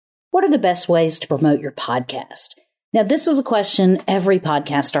What are the best ways to promote your podcast? Now, this is a question every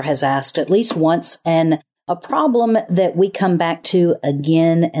podcaster has asked at least once, and a problem that we come back to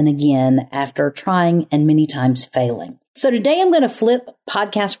again and again after trying and many times failing. So today I'm going to flip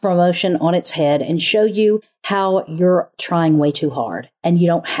podcast promotion on its head and show you how you're trying way too hard, and you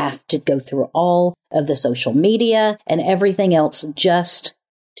don't have to go through all of the social media and everything else just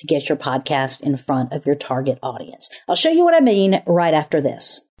to get your podcast in front of your target audience. I'll show you what I mean right after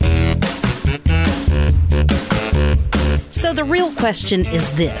this. So the real question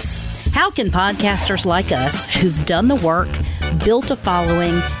is this: how can podcasters like us who've done the work, built a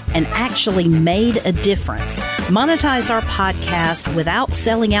following, and actually made a difference monetize our podcast without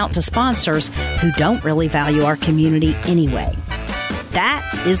selling out to sponsors who don't really value our community anyway? That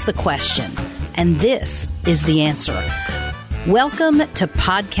is the question, and this is the answer. Welcome to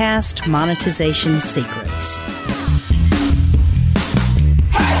Podcast Monetization Secrets.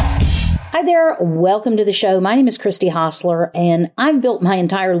 Hi there. Welcome to the show. My name is Christy Hostler, and I've built my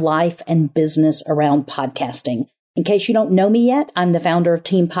entire life and business around podcasting. In case you don't know me yet, I'm the founder of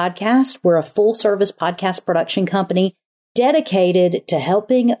Team Podcast. We're a full-service podcast production company dedicated to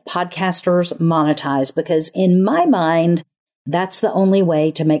helping podcasters monetize, because in my mind, that's the only way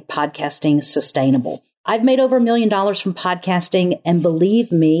to make podcasting sustainable. I've made over $1 million from podcasting, and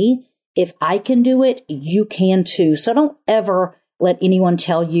believe me, if I can do it, you can too. So don't ever let anyone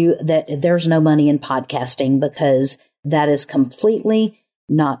tell you that there's no money in podcasting, because that is completely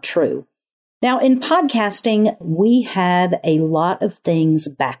not true. Now, in podcasting, we have a lot of things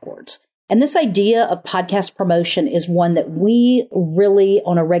backwards. And this idea of podcast promotion is one that we really,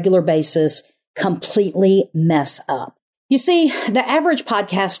 on a regular basis, completely mess up. You see, the average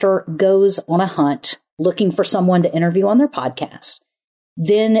podcaster goes on a hunt looking for someone to interview on their podcast.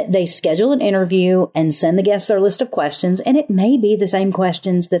 Then they schedule an interview and send the guest their list of questions, and it may be the same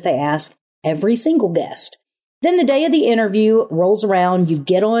questions that they ask every single guest. Then the day of the interview rolls around, you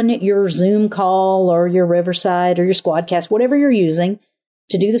get on your Zoom call or your Riverside or your Squadcast, whatever you're using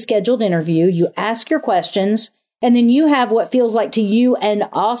to do the scheduled interview. You ask your questions, and then you have what feels like to you an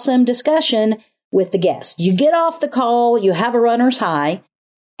awesome discussion with the guest. You get off the call, you have a runner's high,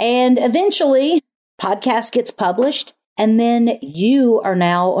 and eventually podcast gets published. And then you are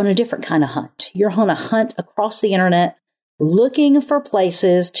now on a different kind of hunt. You're on a hunt across the internet looking for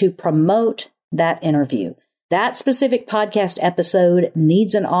places to promote that interview. That specific podcast episode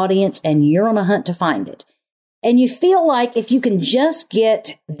needs an audience, and you're on a hunt to find it. And you feel like if you can just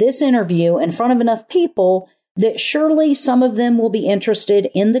get this interview in front of enough people, that surely some of them will be interested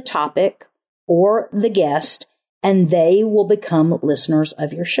in the topic or the guest, and they will become listeners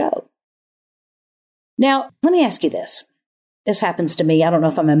of your show. Now, let me ask you this. This happens to me. I don't know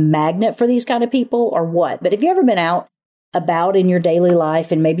if I'm a magnet for these kind of people or what, but have you ever been out about in your daily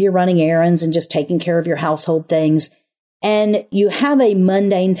life and maybe you're running errands and just taking care of your household things, and you have a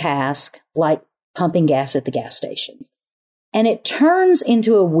mundane task like pumping gas at the gas station, and it turns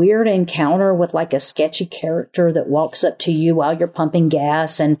into a weird encounter with like a sketchy character that walks up to you while you're pumping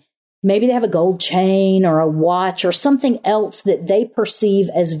gas, and maybe they have a gold chain or a watch or something else that they perceive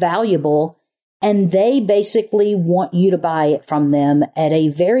as valuable, and they basically want you to buy it from them at a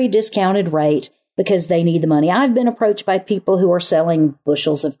very discounted rate because they need the money. I've been approached by people who are selling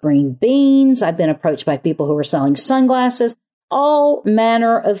bushels of green beans. I've been approached by people who are selling sunglasses, all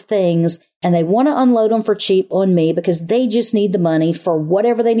manner of things, and they want to unload them for cheap on me because they just need the money for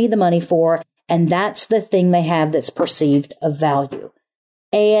whatever they need the money for, and that's the thing they have that's perceived of value.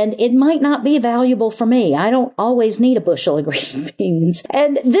 And it might not be valuable for me. I don't always need a bushel of green beans.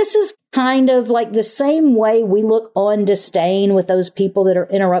 And this is kind of like the same way we look on disdain with those people that are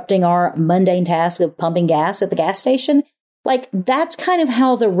interrupting our mundane task of pumping gas at the gas station. Like, that's kind of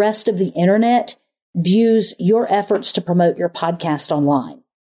how the rest of the internet views your efforts to promote your podcast online.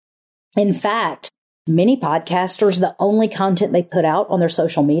 In fact, many podcasters, the only content they put out on their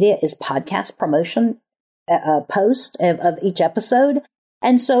social media is podcast promotion post of each episode.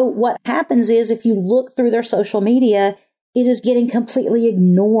 And so what happens is, if you look through their social media, it is getting completely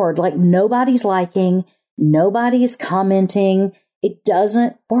ignored. Like, nobody's liking, nobody's commenting. It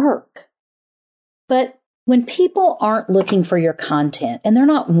doesn't work. But when people aren't looking for your content and they're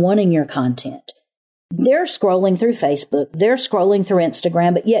not wanting your content, they're scrolling through Facebook, they're scrolling through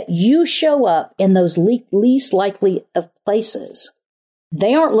Instagram, but yet you show up in those least likely of places.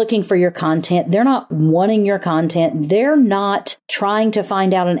 They aren't looking for your content. They're not wanting your content. They're not trying to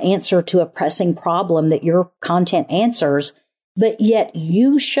find out an answer to a pressing problem that your content answers, but yet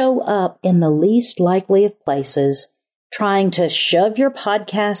you show up in the least likely of places, trying to shove your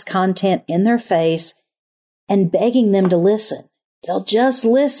podcast content in their face and begging them to listen. They'll just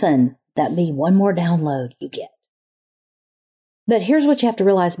listen. That'd be one more download you get. But here's what you have to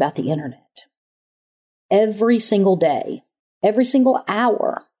realize about the internet. Every single day, every single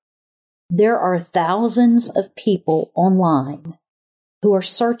hour, there are thousands of people online who are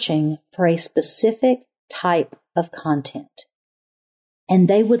searching for a specific type of content. And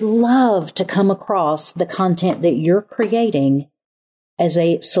they would love to come across the content that you're creating as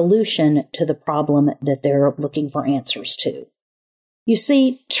a solution to the problem that they're looking for answers to. You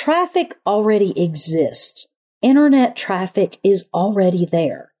see, traffic already exists. Internet traffic is already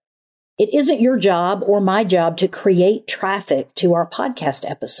there. It isn't your job or my job to create traffic to our podcast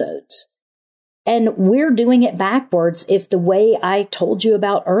episodes. And we're doing it backwards if the way I told you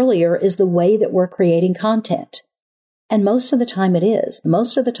about earlier is the way that we're creating content. And most of the time it is.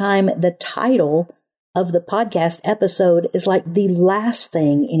 Most of the time the title of the podcast episode is like the last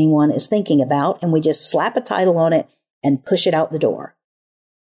thing anyone is thinking about, and we just slap a title on it and push it out the door.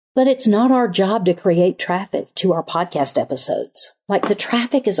 But it's not our job to create traffic to our podcast episodes. Like, the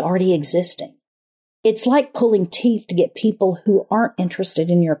traffic is already existing. It's like pulling teeth to get people who aren't interested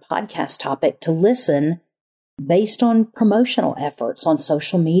in your podcast topic to listen based on promotional efforts on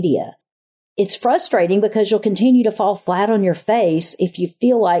social media. It's frustrating because you'll continue to fall flat on your face if you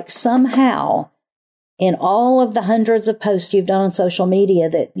feel like somehow in all of the hundreds of posts you've done on social media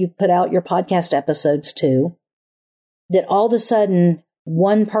that you've put out your podcast episodes to, that all of a sudden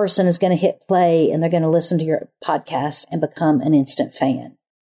one person is going to hit play and they're going to listen to your podcast and become an instant fan.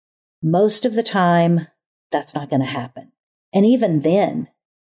 Most of the time, that's not going to happen. And even then,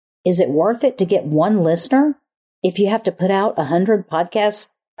 is it worth it to get one listener if you have to put out 100 podcast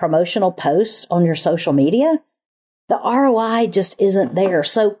promotional posts on your social media? The ROI just isn't there.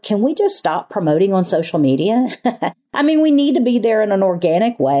 So can we just stop promoting on social media? I mean, we need to be there in an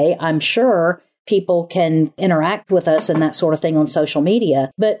organic way. I'm sure people can interact with us and that sort of thing on social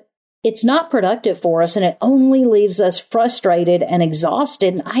media, but it's not productive for us, and it only leaves us frustrated and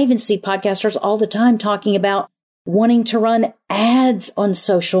exhausted. And I even see podcasters all the time talking about wanting to run ads on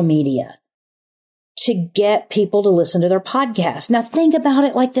social media to get people to listen to their podcast. Now think about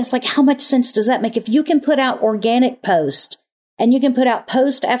it like this, like how much sense does that make? If you can put out organic posts and you can put out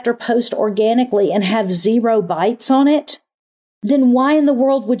post after post organically and have 0 bites on it, then why in the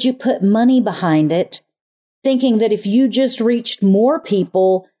world would you put money behind it, thinking that if you just reached more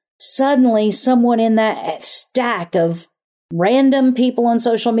people, suddenly someone in that stack of random people on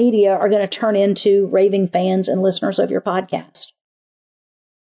social media are going to turn into raving fans and listeners of your podcast?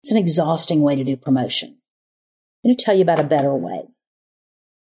 It's an exhausting way to do promotion. I'm going to tell you about a better way.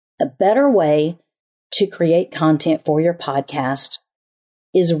 A better way to create content for your podcast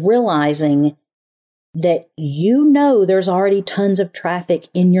is realizing that you know there's already tons of traffic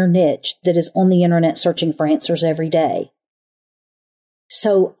in your niche that is on the internet searching for answers every day.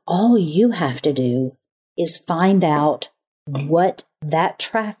 So all you have to do is find out what that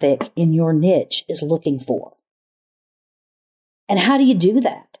traffic in your niche is looking for. And how do you do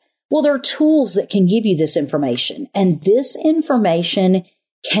that? Well, there are tools that can give you this information, and this information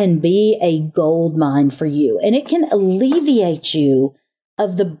can be a gold mine for you, and it can alleviate you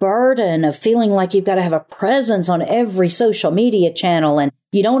of the burden of feeling like you've got to have a presence on every social media channel and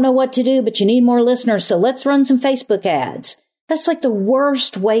you don't know what to do, but you need more listeners. So let's run some Facebook ads. That's like the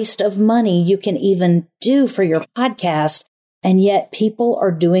worst waste of money you can even do for your podcast. And yet people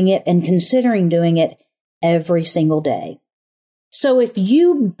are doing it and considering doing it every single day. So if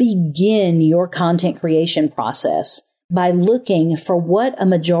you begin your content creation process by looking for what a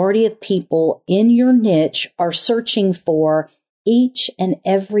majority of people in your niche are searching for each and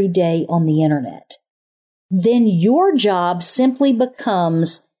every day on the internet, then your job simply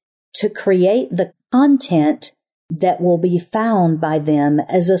becomes to create the content that will be found by them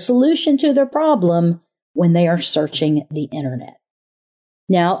as a solution to their problem when they are searching the internet.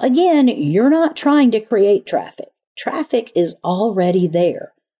 Now, again, you're not trying to create traffic. Traffic is already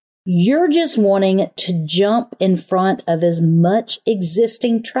there. You're just wanting to jump in front of as much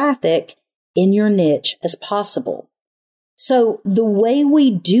existing traffic in your niche as possible. So the way we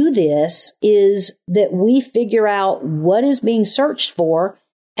do this is that we figure out what is being searched for,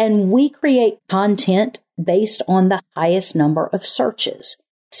 and we create content based on the highest number of searches.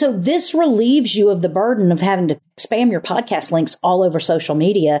 So this relieves you of the burden of having to spam your podcast links all over social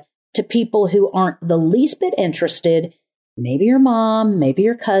media to people who aren't the least bit interested. Maybe your mom, maybe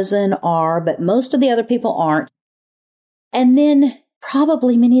your cousin are, but most of the other people aren't. And then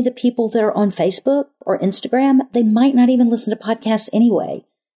probably many of the people that are on Facebook or Instagram, they might not even listen to podcasts anyway.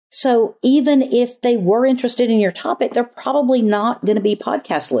 So even if they were interested in your topic, they're probably not going to be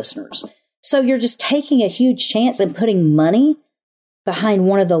podcast listeners. So you're just taking a huge chance and putting money behind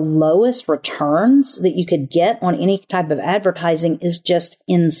one of the lowest returns that you could get on any type of advertising is just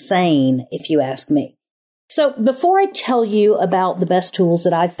insane, if you ask me. So before I tell you about the best tools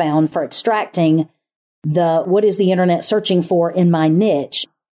that I've found for extracting what is the internet searching for in my niche,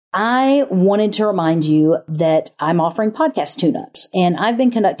 I wanted to remind you that I'm offering podcast tune-ups, and I've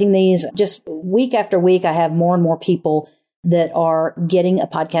been conducting these just week after week. I have more and more people that are getting a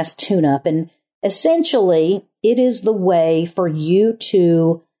podcast tune-up, and essentially it is the way for you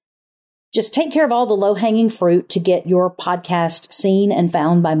to just take care of all the low-hanging fruit to get your podcast seen and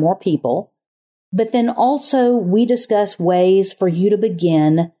found by more people. But then also we discuss ways for you to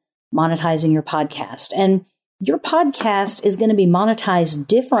begin monetizing your podcast. And your podcast is going to be monetized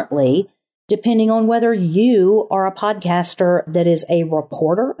differently depending on whether you are a podcaster that is a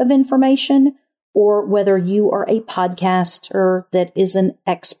reporter of information or whether you are a podcaster that is an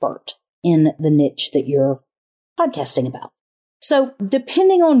expert in the niche that you're podcasting about. So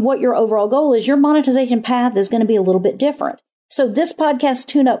depending on what your overall goal is, your monetization path is going to be a little bit different. So this podcast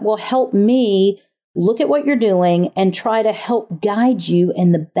tune-up will help me look at what you're doing and try to help guide you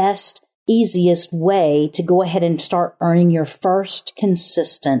in the best, easiest way to go ahead and start earning your first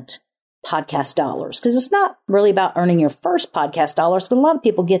consistent podcast dollars. Because it's not really about earning your first podcast dollars, because a lot of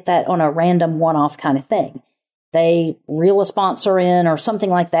people get that on a random one-off kind of thing. They reel a sponsor in or something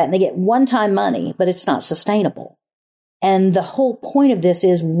like that, and they get one-time money, but it's not sustainable. And the whole point of this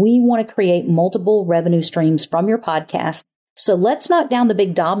is we want to create multiple revenue streams from your podcast. So let's knock down the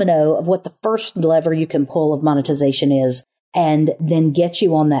big domino of what the first lever you can pull of monetization is, and then get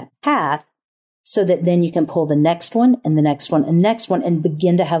you on that path so that then you can pull the next one and the next one and the next one and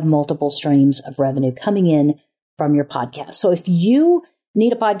begin to have multiple streams of revenue coming in from your podcast. So if you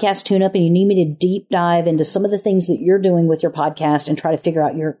need a podcast tune-up and you need me to deep dive into some of the things that you're doing with your podcast and try to figure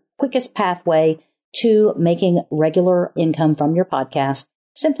out your quickest pathway to making regular income from your podcast,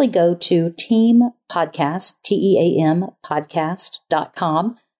 simply go to teampodcast, TEAM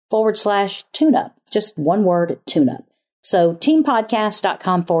podcast.com/tune-up. Just one word, tune-up. So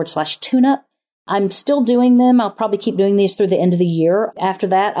teampodcast.com/tune-up. I'm still doing them. I'll probably keep doing these through the end of the year. After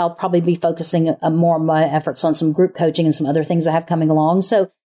that, I'll probably be focusing more of my efforts on some group coaching and some other things I have coming along.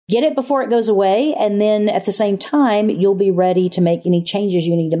 So get it before it goes away. And then at the same time, you'll be ready to make any changes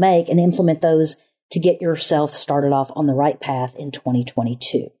you need to make and implement those to get yourself started off on the right path in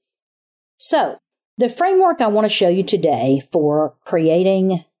 2022. So the framework I want to show you today for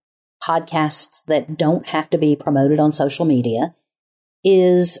creating podcasts that don't have to be promoted on social media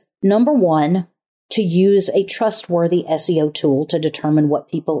is, number one, to use a trustworthy SEO tool to determine what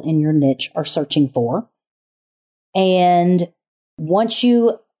people in your niche are searching for. And once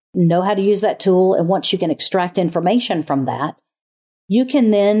you know how to use that tool and once you can extract information from that, you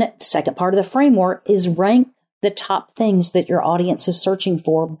can then, the second part of the framework is rank the top things that your audience is searching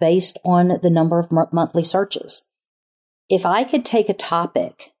for based on the number of monthly searches. If I could take a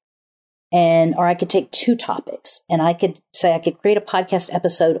topic or I could take two topics and I could say I could create a podcast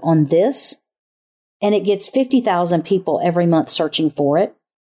episode on this and it gets 50,000 people every month searching for it,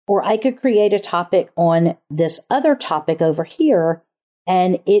 or I could create a topic on this other topic over here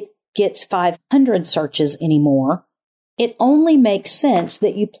and it gets 500 searches anymore, it only makes sense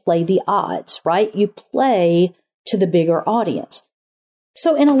that you play the odds, right? You play to the bigger audience.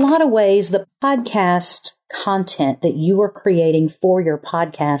 So in a lot of ways, the podcast content that you are creating for your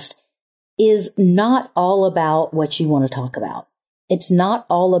podcast is not all about what you want to talk about. It's not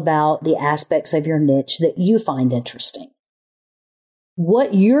all about the aspects of your niche that you find interesting.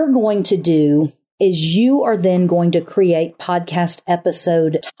 What you're going to do is you are then going to create podcast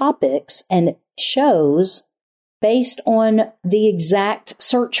episode topics and shows based on the exact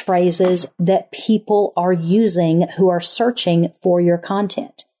search phrases that people are using who are searching for your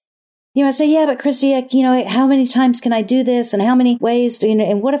content. You know, I say, yeah, but Christy, how many times can I do this? And how many ways do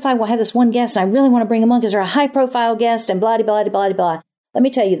and what if I have this one guest and I really want to bring them on because they're a high profile guest and blah, blah, blah, blah, blah. Let me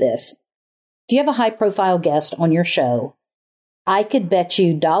tell you this. If you have a high profile guest on your show, I could bet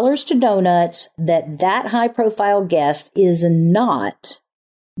you dollars to donuts that high profile guest is not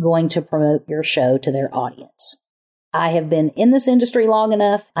going to promote your show to their audience. I have been in this industry long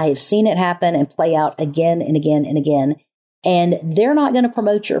enough. I have seen it happen and play out again and again and again. And they're not going to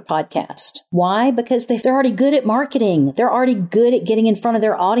promote your podcast. Why? Because they're already good at marketing. They're already good at getting in front of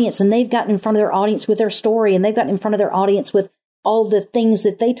their audience, and they've gotten in front of their audience with their story, and they've gotten in front of their audience with all the things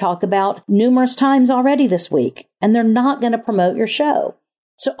that they talk about numerous times already this week. And they're not going to promote your show.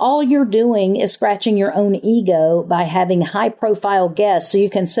 So all you're doing is scratching your own ego by having high profile guests. So you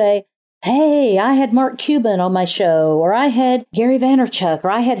can say, hey, I had Mark Cuban on my show, or I had Gary Vaynerchuk,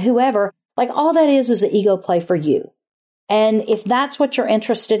 or I had whoever. Like all that is an ego play for you. And if that's what you're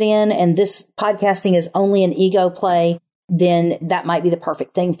interested in, and this podcasting is only an ego play, then that might be the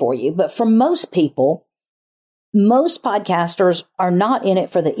perfect thing for you. But for most people, most podcasters are not in it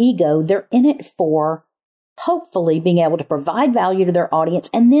for the ego. They're in it for hopefully being able to provide value to their audience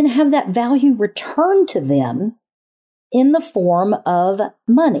and then have that value returned to them in the form of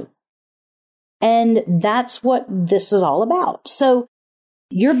money. And that's what this is all about. So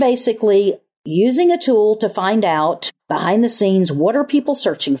you're basically using a tool to find out behind the scenes, what are people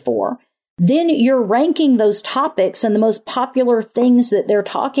searching for? Then you're ranking those topics and the most popular things that they're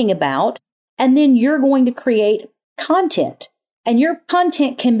talking about. And then you're going to create content. And your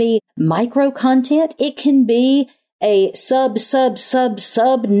content can be micro content. It can be a sub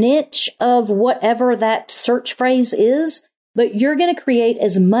niche of whatever that search phrase is. But you're going to create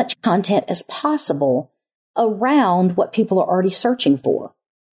as much content as possible around what people are already searching for.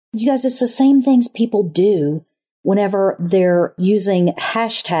 You guys, it's the same things people do whenever they're using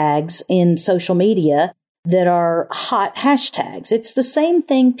hashtags in social media that are hot hashtags. It's the same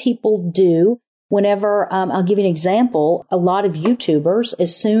thing people do whenever, I'll give you an example, a lot of YouTubers,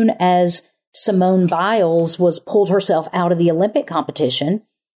 as soon as Simone Biles was pulled herself out of the Olympic competition,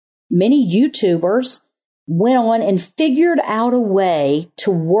 many YouTubers went on and figured out a way to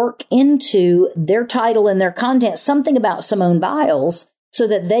work into their title and their content something about Simone Biles so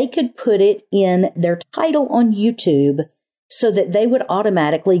that they could put it in their title on YouTube so that they would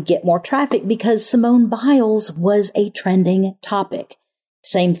automatically get more traffic because Simone Biles was a trending topic.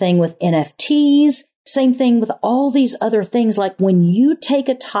 Same thing with NFTs, same thing with all these other things. Like when you take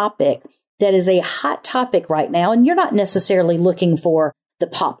a topic that is a hot topic right now, and you're not necessarily looking for the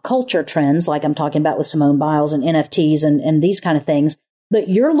pop culture trends like I'm talking about with Simone Biles and NFTs and these kind of things, but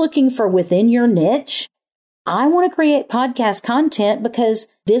you're looking for within your niche. I want to create podcast content because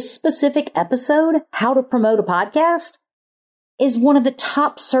this specific episode, how to promote a podcast, is one of the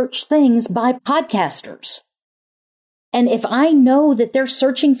top search things by podcasters. And if I know that they're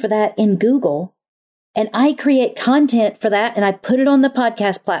searching for that in Google and I create content for that and I put it on the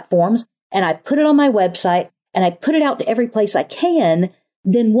podcast platforms and I put it on my website and I put it out to every place I can,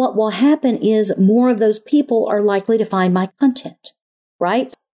 then what will happen is more of those people are likely to find my content,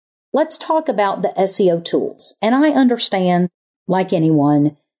 right? Let's talk about the SEO tools. And I understand, like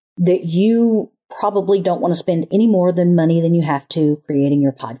anyone, that you probably don't want to spend any more than money than you have to creating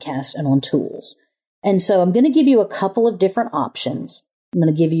your podcast and on tools. And so I'm going to give you a couple of different options. I'm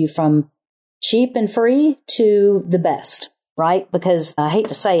going to give you from cheap and free to the best, right? Because I hate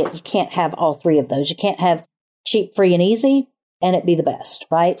to say it, you can't have all three of those. You can't have cheap, free, and easy and it be the best,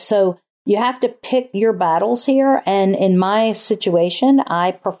 right? So you have to pick your battles here. And in my situation,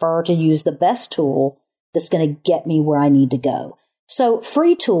 I prefer to use the best tool that's going to get me where I need to go. So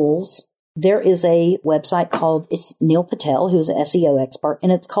free tools, there is a website called, it's Neil Patel, who's an SEO expert,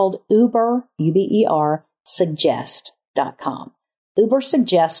 and it's called Uber, UBER, suggest.com.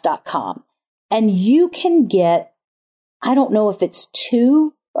 Ubersuggest.com. And you can get, I don't know if it's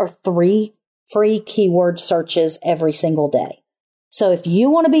 2 or 3 free keyword searches every single day. So if you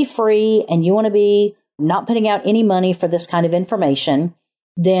want to be free and you want to be not putting out any money for this kind of information,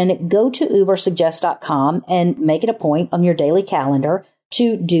 then go to ubersuggest.com and make it a point on your daily calendar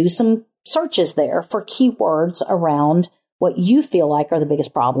to do some searches there for keywords around what you feel like are the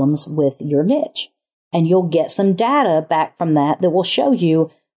biggest problems with your niche. And you'll get some data back from that will show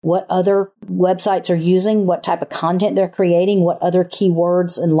you what other websites are using, what type of content they're creating, what other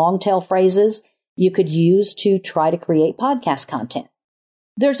keywords and long tail phrases you could use to try to create podcast content.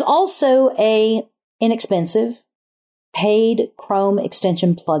 There's also a inexpensive paid Chrome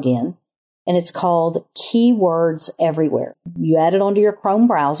extension plugin, and it's called Keywords Everywhere. You add it onto your Chrome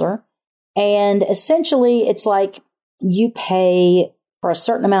browser, and essentially it's like you pay for a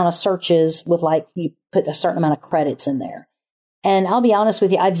certain amount of searches with like you put a certain amount of credits in there. And I'll be honest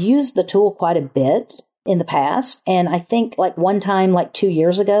with you, I've used the tool quite a bit in the past, and I think like one time, like 2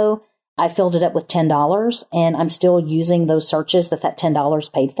 years ago, I filled it up with $10 and I'm still using those searches that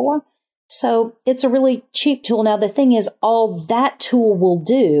 $10 paid for. So it's a really cheap tool. Now, the thing is, all that tool will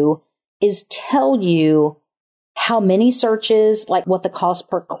do is tell you how many searches, like what the cost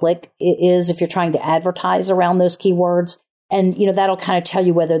per click is if you're trying to advertise around those keywords. And, that'll kind of tell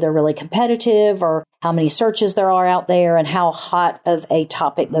you whether they're really competitive or how many searches there are out there and how hot of a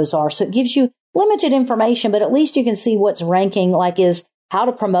topic those are. So it gives you limited information, but at least you can see what's ranking, like is how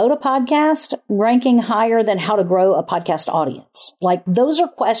to promote a podcast ranking higher than how to grow a podcast audience? Like those are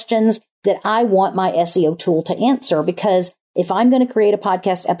questions that I want my SEO tool to answer because if I'm going to create a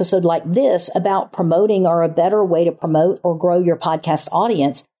podcast episode like this about promoting or a better way to promote or grow your podcast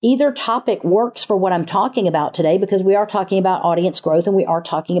audience, either topic works for what I'm talking about today because we are talking about audience growth and we are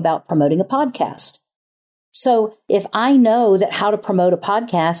talking about promoting a podcast. So if I know that how to promote a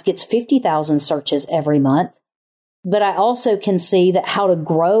podcast gets 50,000 searches every month, but I also can see that how to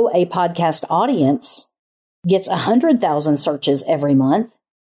grow a podcast audience gets 100,000 searches every month,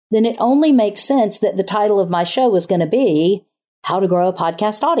 then it only makes sense that the title of my show is going to be How to Grow a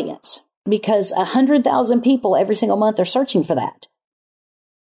Podcast Audience, because 100,000 people every single month are searching for that.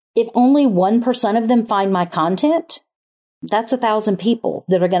 If only 1% of them find my content, that's 1,000 people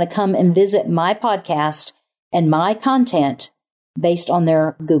that are going to come and visit my podcast and my content based on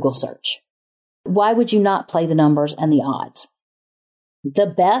their Google search. Why would you not play the numbers and the odds? The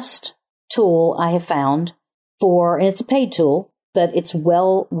best tool I have found and it's a paid tool, but it's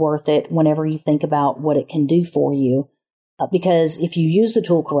well worth it whenever you think about what it can do for you. Because if you use the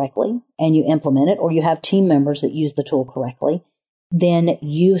tool correctly and you implement it, or you have team members that use the tool correctly, then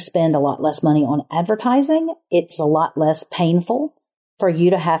you spend a lot less money on advertising. It's a lot less painful for you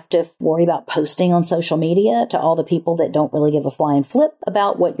to have to worry about posting on social media to all the people that don't really give a flying flip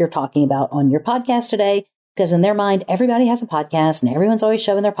about what you're talking about on your podcast today. Because in their mind, everybody has a podcast and everyone's always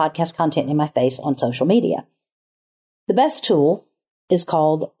shoving their podcast content in my face on social media. The best tool is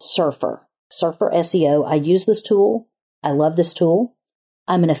called Surfer. Surfer SEO. I use this tool. I love this tool.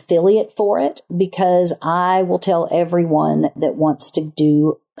 I'm an affiliate for it because I will tell everyone that wants to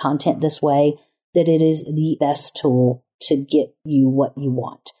do content this way that it is the best tool to get you what you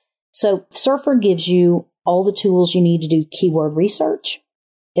want. So Surfer gives you all the tools you need to do keyword research.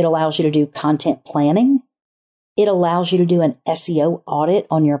 It allows you to do content planning. It allows you to do an SEO audit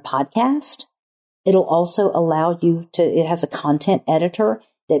on your podcast. It'll also allow you it has a content editor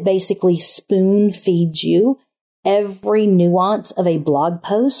that basically spoon feeds you every nuance of a blog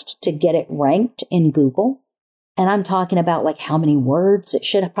post to get it ranked in Google. And I'm talking about like how many words it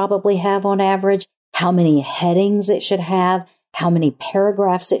should probably have on average, how many headings it should have, how many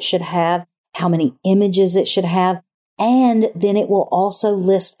paragraphs it should have, how many images it should have. And then it will also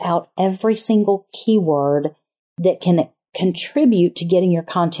list out every single keyword that can contribute to getting your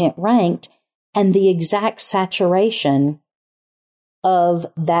content ranked and the exact saturation of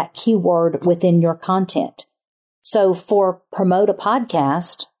that keyword within your content. So for promote a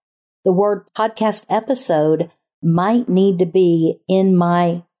podcast, the word podcast episode might need to be in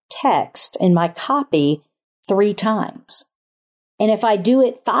my text, in my copy 3 times. And if I do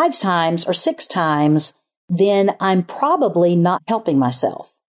it 5 times or 6 times, then I'm probably not helping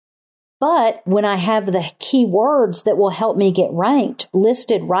myself. But when I have the keywords that will help me get ranked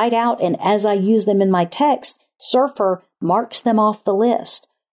listed right out, and as I use them in my text, Surfer marks them off the list,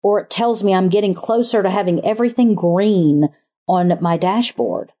 or it tells me I'm getting closer to having everything green on my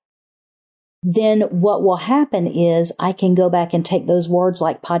dashboard, then what will happen is I can go back and take those words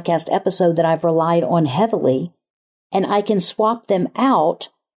like podcast episode that I've relied on heavily, and I can swap them out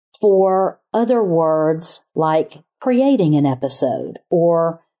for other words like creating an episode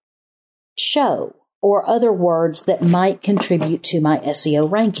or show or other words that might contribute to my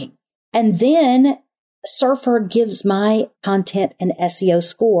SEO ranking. And then Surfer gives my content an SEO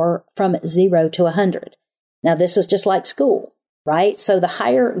score from 0 to 100. Now, this is just like school, right? So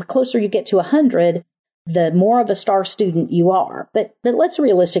the closer you get to 100, the more of a star student you are. But let's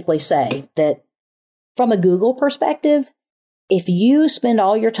realistically say that from a Google perspective, if you spend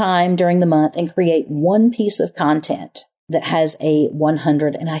all your time during the month and create one piece of content that has a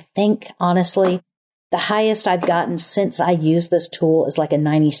 100, and I think, honestly, the highest I've gotten since I used this tool is like a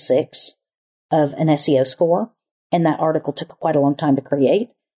 96 of an SEO score. And that article took quite a long time to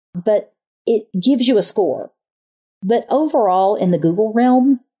create, but it gives you a score. But overall, in the Google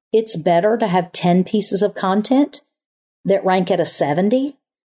realm, it's better to have 10 pieces of content that rank at a 70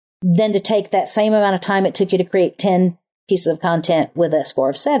 than to take that same amount of time it took you to create 10 pieces of content with a score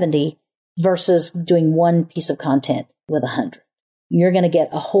of 70 versus doing one piece of content with 100. You're going to get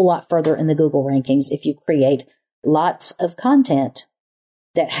a whole lot further in the Google rankings if you create lots of content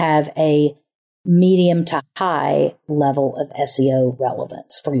that have a medium to high level of SEO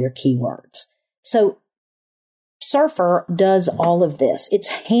relevance for your keywords. So Surfer does all of this. It's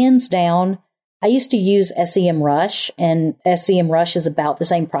hands down. I used to use SEMrush, and SEMrush is about the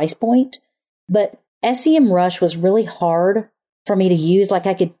same price point, but SEMrush was really hard for me to use. Like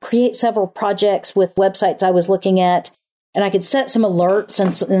I could create several projects with websites I was looking at, and I could set some alerts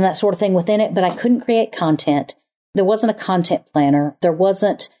and that sort of thing within it, but I couldn't create content. There wasn't a content planner. There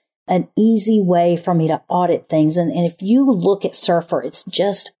wasn't an easy way for me to audit things. And if you look at Surfer, it's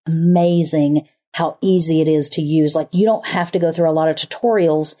just amazing how easy it is to use. Like, you don't have to go through a lot of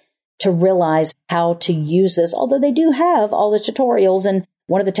tutorials to realize how to use this, although they do have all the tutorials. And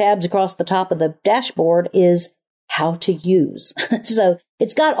one of the tabs across the top of the dashboard is how to use. So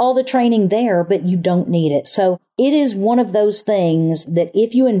it's got all the training there, but you don't need it. So it is one of those things that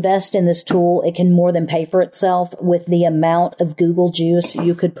if you invest in this tool, it can more than pay for itself with the amount of Google juice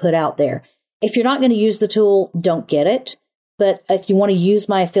you could put out there. If you're not going to use the tool, don't get it. But if you want to use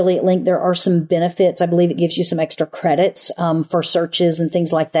my affiliate link, there are some benefits. I believe it gives you some extra credits for searches and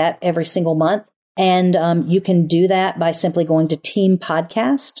things like that every single month. And you can do that by simply going to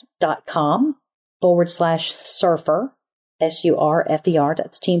teampodcast.com/surfer, SURFER. That's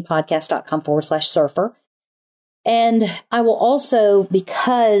teampodcast.com/surfer. And I will also,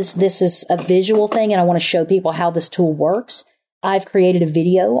 because this is a visual thing and I want to show people how this tool works, I've created a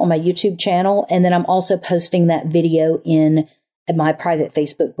video on my YouTube channel, and then I'm also posting that video in my private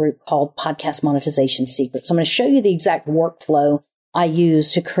Facebook group called Podcast Monetization Secrets. So I'm going to show you the exact workflow I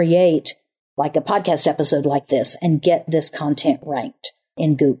use to create like a podcast episode like this and get this content ranked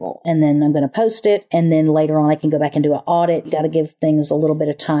in Google. And then I'm going to post it, and then later on I can go back and do an audit. You got to give things a little bit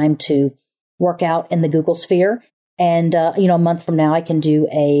of time to work out in the Google sphere. And, a month from now, I can do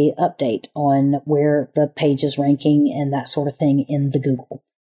a update on where the page is ranking and that sort of thing in the Google.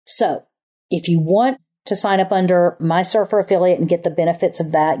 So if you want to sign up under my Surfer affiliate and get the benefits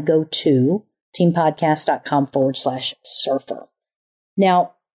of that, go to teampodcast.com/surfer.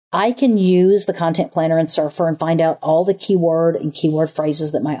 Now, I can use the content planner in Surfer and find out all the keyword and keyword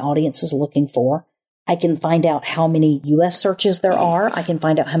phrases that my audience is looking for. I can find out how many US searches there are. I can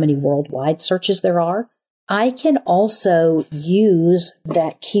find out how many worldwide searches there are. I can also use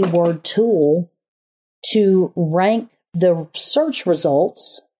that keyword tool to rank the search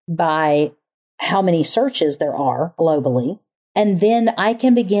results by how many searches there are globally. And then I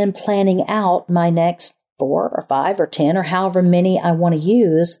can begin planning out my next 4 or 5 or 10 or however many I want to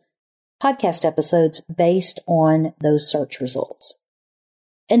use podcast episodes based on those search results.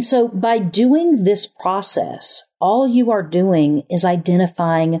 And so by doing this process, all you are doing is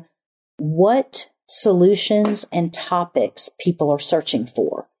identifying what solutions and topics people are searching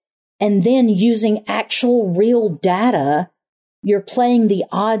for. And then using actual real data, you're playing the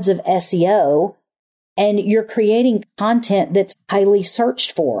odds of SEO and you're creating content that's highly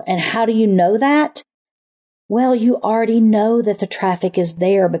searched for. And how do you know that? Well, you already know that the traffic is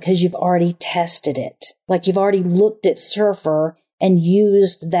there because you've already tested it. Like, you've already looked at Surfer and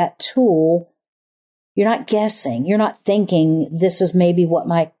used that tool. You're not guessing. You're not thinking this is maybe what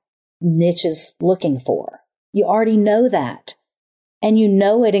my niche is looking for. You already know that. And you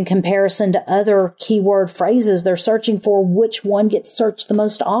know it in comparison to other keyword phrases they're searching for, which one gets searched the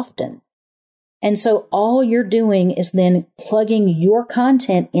most often. And so all you're doing is then plugging your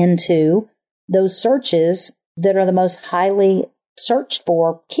content into those searches that are the most highly searched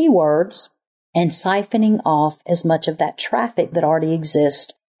for keywords and siphoning off as much of that traffic that already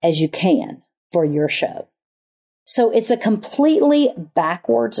exists as you can for your show. So it's a completely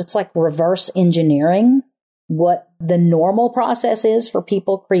backwards, it's like reverse engineering what the normal process is for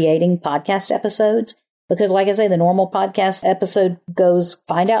people creating podcast episodes. Because like I say, the normal podcast episode goes,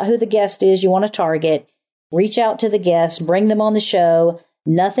 find out who the guest is you want to target, reach out to the guest, bring them on the show.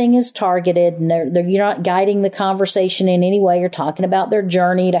 Nothing is targeted. You're not guiding the conversation in any way. You're talking about their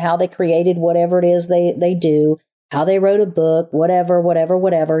journey to how they created whatever it is they do, how they wrote a book,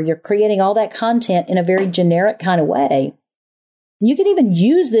 whatever. You're creating all that content in a very generic kind of way. You can even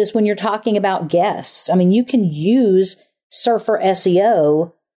use this when you're talking about guests. I mean, you can use Surfer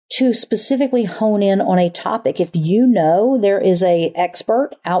SEO to specifically hone in on a topic. If you know there is an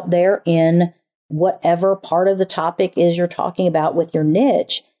expert out there in whatever part of the topic is you're talking about with your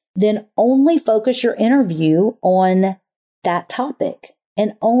niche, then only focus your interview on that topic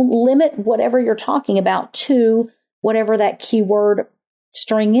and limit whatever you're talking about to whatever that keyword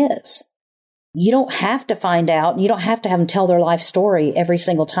string is. You don't have to find out. You don't have to have them tell their life story every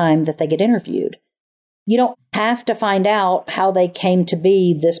single time that they get interviewed. You don't have to find out how they came to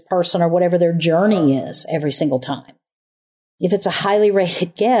be this person or whatever their journey is every single time. If it's a highly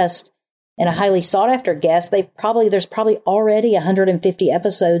rated guest and a highly sought after guest, there's probably already 150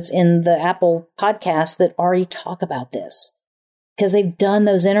 episodes in the Apple podcast that already talk about this because they've done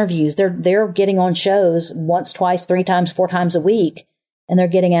those interviews. They're getting on shows once, twice, 3 times, 4 times a week, and they're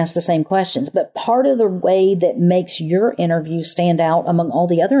getting asked the same questions. But part of the way that makes your interview stand out among all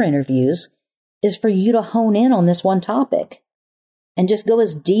the other interviews is for you to hone in on this one topic and just go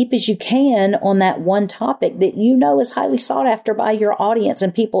as deep as you can on that one topic that you know is highly sought after by your audience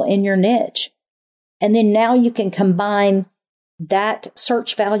and people in your niche. And then now you can combine that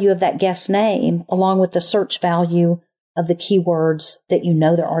search value of that guest name, along with the search value of the keywords that you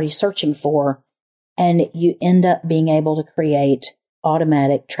know they're already searching for, and you end up being able to create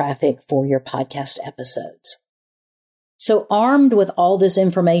automatic traffic for your podcast episodes. So armed with all this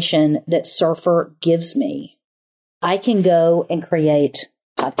information that Surfer gives me, I can go and create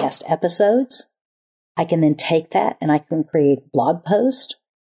podcast episodes. I can then take that and I can create blog post,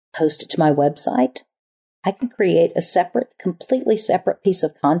 post it to my website. I can create a completely separate piece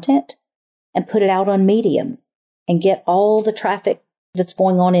of content and put it out on Medium and get all the traffic that's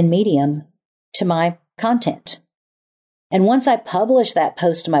going on in Medium to my content. And once I publish that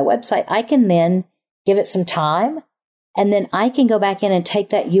post to my website, I can then give it some time, and then I can go back in and take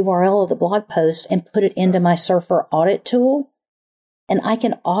that URL of the blog post and put it into my Surfer audit tool, and I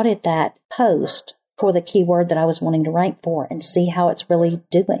can audit that post for the keyword that I was wanting to rank for and see how it's really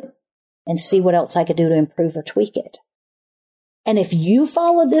doing and see what else I could do to improve or tweak it. And if you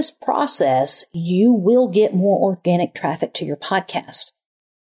follow this process, you will get more organic traffic to your podcast.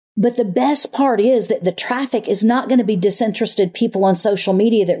 But the best part is that the traffic is not going to be disinterested people on social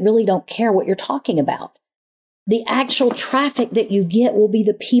media that really don't care what you're talking about. The actual traffic that you get will be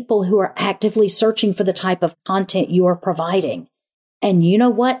the people who are actively searching for the type of content you are providing. And you know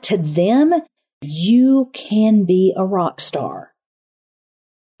what? To them, you can be a rock star.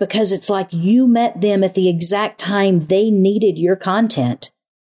 Because it's like you met them at the exact time they needed your content.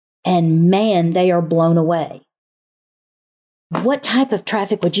 And man, they are blown away. What type of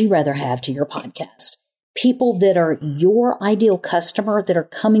traffic would you rather have to your podcast? People that are your ideal customer that are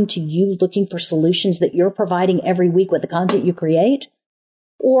coming to you looking for solutions that you're providing every week with the content you create?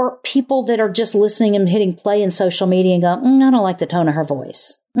 Or people that are just listening and hitting play in social media and go, I don't like the tone of her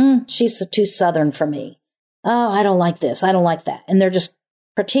voice. She's too Southern for me. Oh, I don't like this. I don't like that. And they're just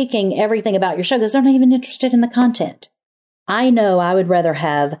critiquing everything about your show because they're not even interested in the content. I know I would rather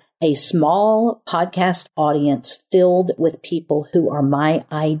have a small podcast audience filled with people who are my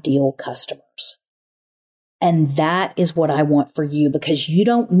ideal customers. And that is what I want for you, because you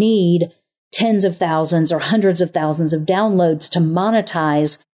don't need tens of thousands or hundreds of thousands of downloads to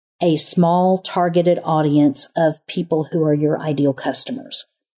monetize a small targeted audience of people who are your ideal customers.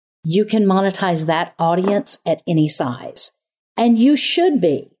 You can monetize that audience at any size. And you should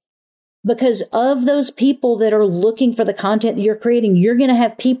be. Because of those people that are looking for the content that you're creating, you're going to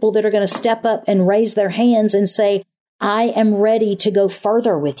have people that are going to step up and raise their hands and say, I am ready to go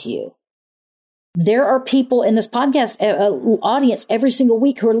further with you. There are people in this podcast audience every single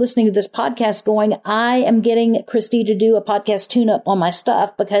week who are listening to this podcast going, I am getting Christy to do a podcast tune-up on my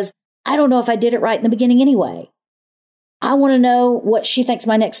stuff because I don't know if I did it right in the beginning anyway. I want to know what she thinks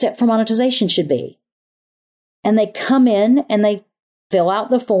my next step for monetization should be. And they come in and they fill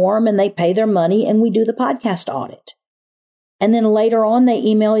out the form and they pay their money and we do the podcast audit. And then later on, they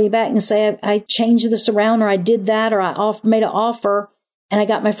email you back and say, I changed this around, or I did that, or I made an offer and I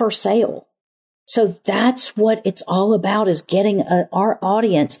got my first sale. So that's what it's all about, is getting our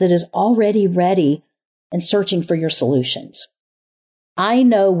audience that is already ready and searching for your solutions. I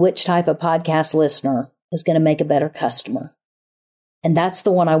know which type of podcast listener is going to make a better customer. And that's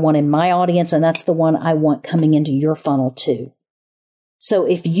the one I want in my audience, and that's the one I want coming into your funnel too. So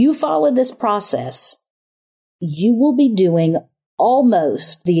if you follow this process, you will be doing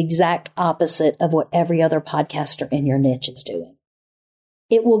almost the exact opposite of what every other podcaster in your niche is doing.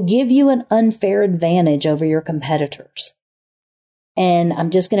 It will give you an unfair advantage over your competitors. And I'm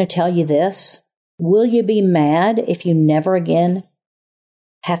just going to tell you this. Will you be mad if you never again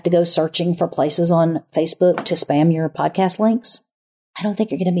have to go searching for places on Facebook to spam your podcast links? I don't think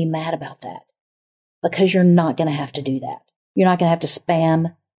you're going to be mad about that, because you're not going to have to do that. You're not going to have to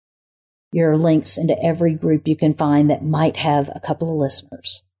spam your links into every group you can find that might have a couple of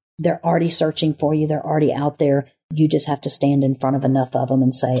listeners. They're already searching for you. They're already out there. You just have to stand in front of enough of them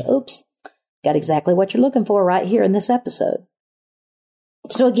and say, oops, got exactly what you're looking for right here in this episode.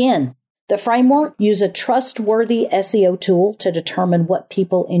 So again, the framework: use a trustworthy SEO tool to determine what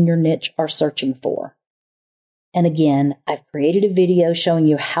people in your niche are searching for. And again, I've created a video showing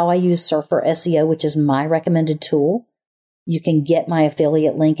you how I use Surfer SEO, which is my recommended tool. You can get my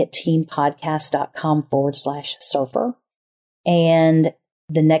affiliate link at teampodcast.com/surfer. And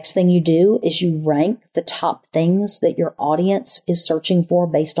the next thing you do is you rank the top things that your audience is searching for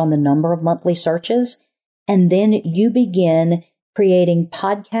based on the number of monthly searches. And then you begin creating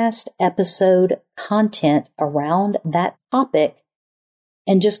podcast episode content around that topic,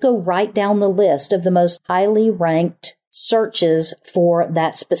 and just go right down the list of the most highly ranked searches for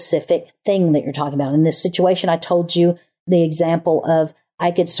that specific thing that you're talking about. In this situation, I told you the example of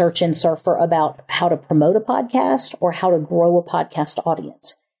I could search in Surfer about how to promote a podcast or how to grow a podcast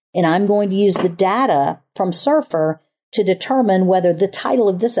audience. And I'm going to use the data from Surfer to determine whether the title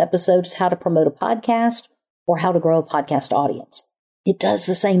of this episode is how to promote a podcast or how to grow a podcast audience. It does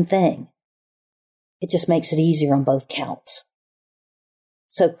the same thing. It just makes it easier on both counts.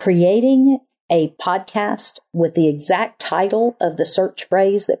 So creating a podcast with the exact title of the search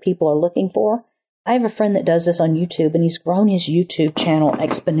phrase that people are looking for. I have a friend that does this on YouTube, and he's grown his YouTube channel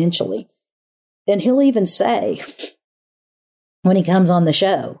exponentially. And he'll even say, when he comes on the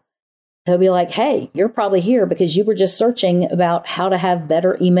show, he'll be like, hey, you're probably here because you were just searching about how to have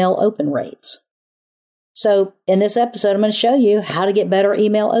better email open rates. So in this episode, I'm going to show you how to get better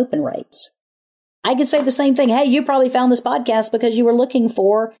email open rates. I could say the same thing. Hey, you probably found this podcast because you were looking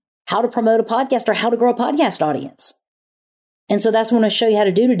for how to promote a podcast or how to grow a podcast audience. And so that's what I'm going to show you how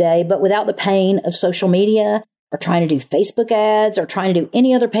to do today, but without the pain of social media or trying to do Facebook ads or trying to do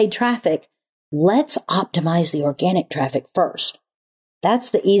any other paid traffic. Let's optimize the organic traffic first.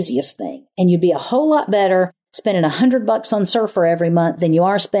 That's the easiest thing. And you'd be a whole lot better spending $100 on Surfer every month than you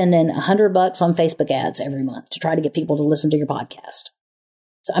are spending $100 on Facebook ads every month to try to get people to listen to your podcast.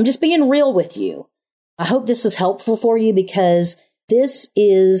 So I'm just being real with you. I hope this is helpful for you because this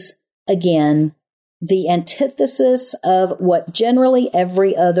is, again, the antithesis of what generally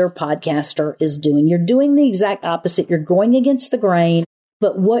every other podcaster is doing. You're doing the exact opposite. You're going against the grain,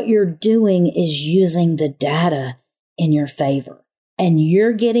 but what you're doing is using the data in your favor. And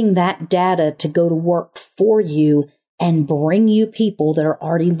you're getting that data to go to work for you and bring you people that are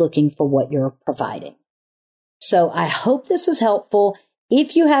already looking for what you're providing. So I hope this is helpful.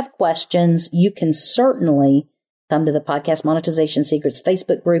 If you have questions, you can certainly come to the Podcast Monetization Secrets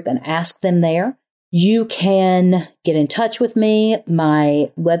Facebook group and ask them there. You can get in touch with me.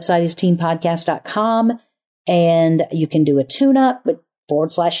 My website is teampodcast.com, and you can do a tune-up with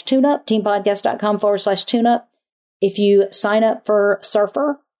 /tune-up, teampodcast.com/tune-up. If you sign up for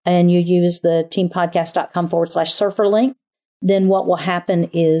Surfer and you use the teampodcast.com/Surfer link, then what will happen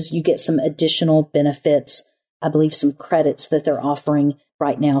is you get some additional benefits. I believe some credits that they're offering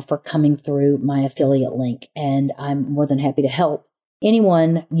right now for coming through my affiliate link. And I'm more than happy to help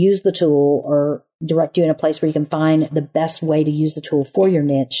anyone use the tool or direct you in a place where you can find the best way to use the tool for your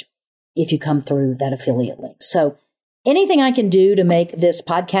niche if you come through that affiliate link. So anything I can do to make this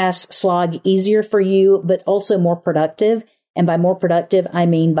podcast slog easier for you, but also more productive. And by more productive, I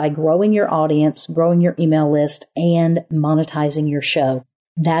mean by growing your audience, growing your email list, and monetizing your show.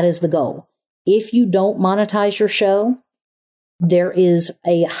 That is the goal. If you don't monetize your show, there is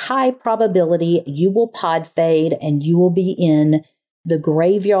a high probability you will pod fade and you will be in the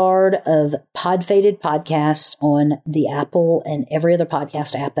graveyard of pod faded podcasts on the Apple and every other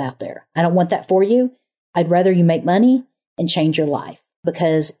podcast app out there. I don't want that for you. I'd rather you make money and change your life,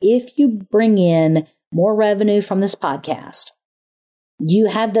 because if you bring in more revenue from this podcast, you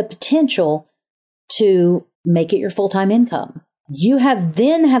have the potential to make it your full-time income. You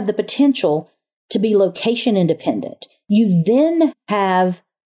then have the potential to be location independent. You then have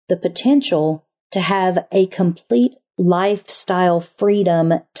the potential to have a complete lifestyle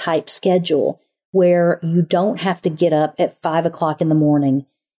freedom type schedule where you don't have to get up at 5 o'clock in the morning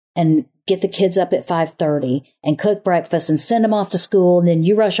and get the kids up at 5:30 and cook breakfast and send them off to school. And then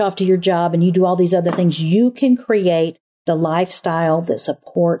you rush off to your job and you do all these other things. You can create the lifestyle that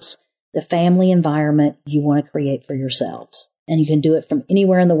supports the family environment you want to create for yourselves. And you can do it from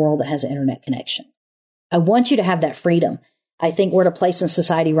anywhere in the world that has an internet connection. I want you to have that freedom. I think we're at a place in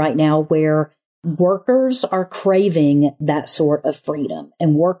society right now where workers are craving that sort of freedom,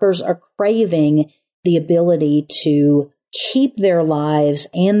 and workers are craving the ability to keep their lives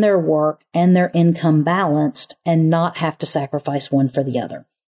and their work and their income balanced and not have to sacrifice one for the other.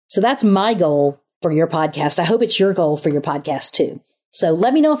 So that's my goal for your podcast. I hope it's your goal for your podcast too. So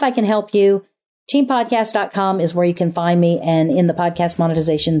let me know if I can help you. Teampodcast.com is where you can find me, and in the Podcast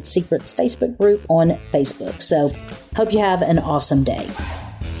Monetization Secrets Facebook group on Facebook. So hope you have an awesome day.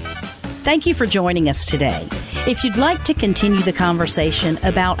 Thank you for joining us today. If you'd like to continue the conversation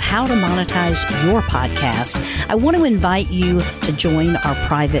about how to monetize your podcast, I want to invite you to join our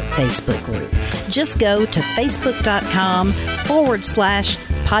private Facebook group. Just go to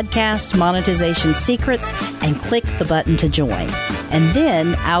facebook.com/podcast monetization secrets and click the button to join. And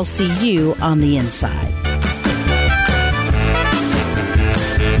then I'll see you on the inside.